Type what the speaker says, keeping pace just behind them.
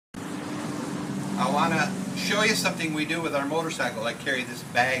I want to show you something we do with our motorcycle. I carry this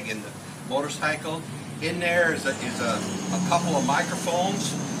bag in the motorcycle. In there is a couple of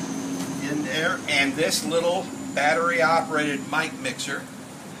microphones in there, and this little battery-operated mic mixer.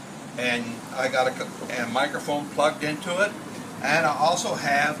 And I got a microphone plugged into it. And I also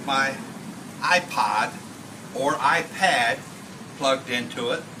have my iPod or iPad plugged into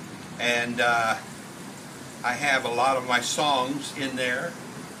it. And I have a lot of my songs in there.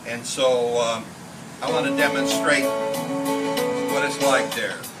 And so I want to demonstrate what it's like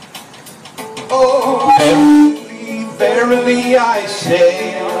there. Oh, verily, verily I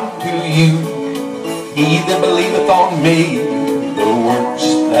say unto you, he that believeth on me, the works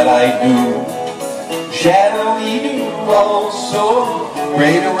that I do, shall he do also.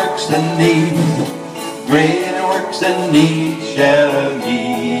 Greater works than these, greater works than these shall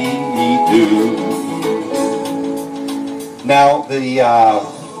he do. Now the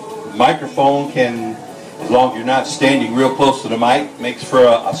microphone can, as long as you're not standing real close to the mic, makes for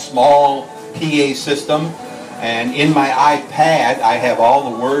a small PA system. And in my iPad I have all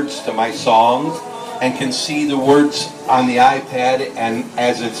the words to my songs and can see the words on the iPad and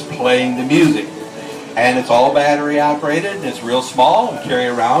as it's playing the music. And it's all battery operated and it's real small and carry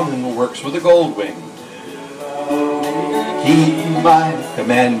around and it works with a Goldwing. Keep my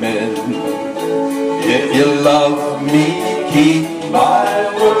commandments. If you love me, keep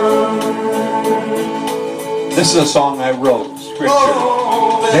my word. This is a song I wrote, scripture.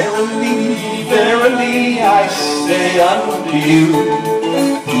 Oh, verily, verily, I say unto you,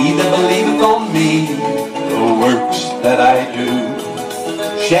 he that believeth on me, the works that I do,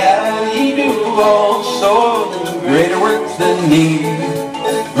 shall he do also. Greater works than these,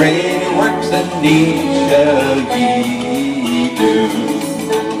 greater works than these shall he do.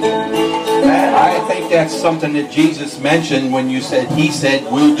 And I think that's something that Jesus mentioned when he said,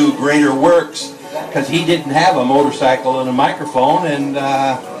 we'll do greater works. Because he didn't have a motorcycle and a microphone, and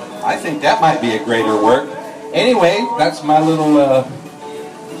I think that might be a greater work. Anyway, that's my little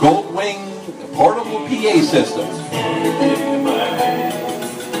Goldwing portable PA system.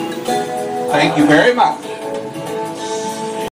 Thank you very much.